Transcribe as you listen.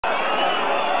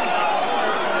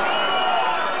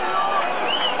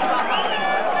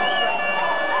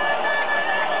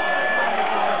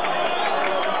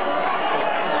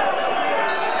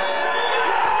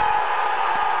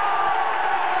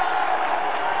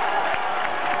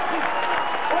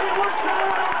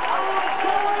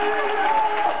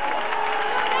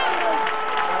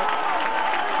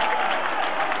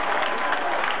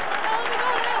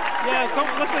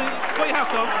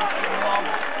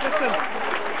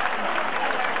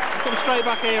straight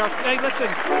back here. Hey,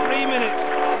 listen, 3 minutes.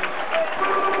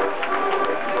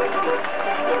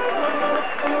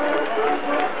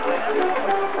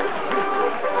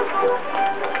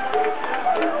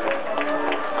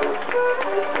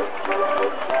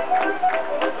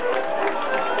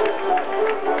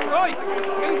 Right,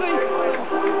 easy.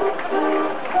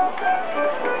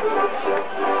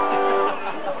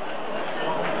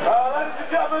 Ladies and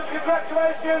gentlemen,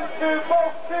 congratulations to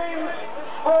both teams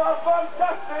for a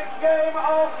fantastic game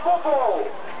of football.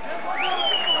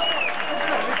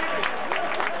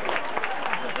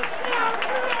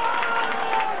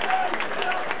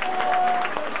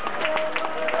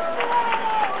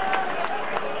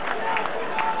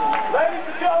 Ladies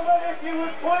and gentlemen, if you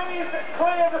would please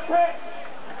clear the pitch,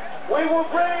 we will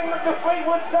bring the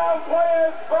Fleetwood Town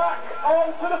players back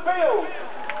onto the field.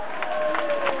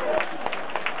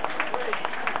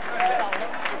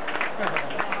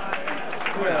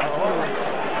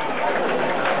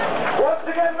 Once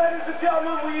again, ladies and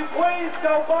gentlemen, will you please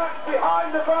go back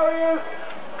behind the barriers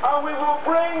and we will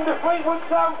bring the Fleetwood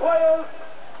Town players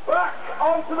back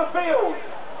onto the field.